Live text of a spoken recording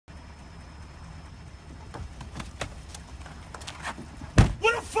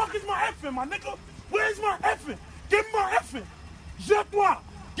fuck is my effing, my nigga? Where's my effing? Give me my effing. Jette-toi.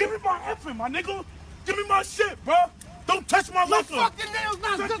 Give me my effing, my nigga. Give me my shit, bro. Don't touch my liquor. No fucking nails,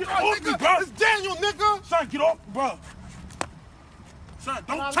 not Son, good, get off me, bro. It's Daniel, nigga. Son, get off, bro. Son,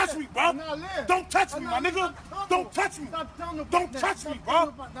 don't touch me, bro. Don't touch me, my nigga. Don't touch me. Don't touch me,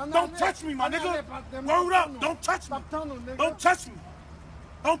 bro. Don't touch me, my nigga. Word up. Don't touch me. Don't touch me.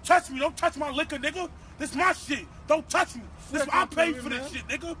 Don't touch me. Don't touch my liquor, nigga. This my shit. Don't touch me. This I paid for this shit,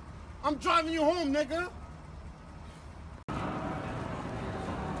 nigga. I'm driving you home, nigga.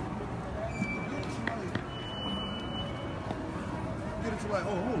 Get it to like,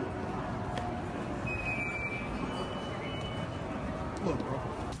 oh, hold it. Look, bro.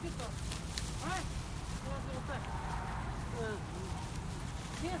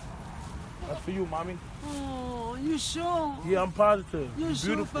 That's for you, mommy. Oh, you sure? Yeah, I'm positive. You You're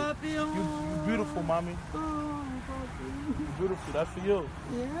sure, beautiful. Papi? You beautiful, mommy. Oh, Papi. You're beautiful. That's for you.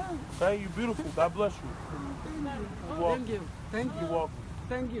 Yeah. Okay, you beautiful. God bless you. Thank you. Thank you. You're welcome.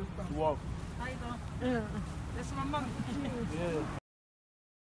 Thank you. You're welcome. Yeah. That's my mom. Yeah.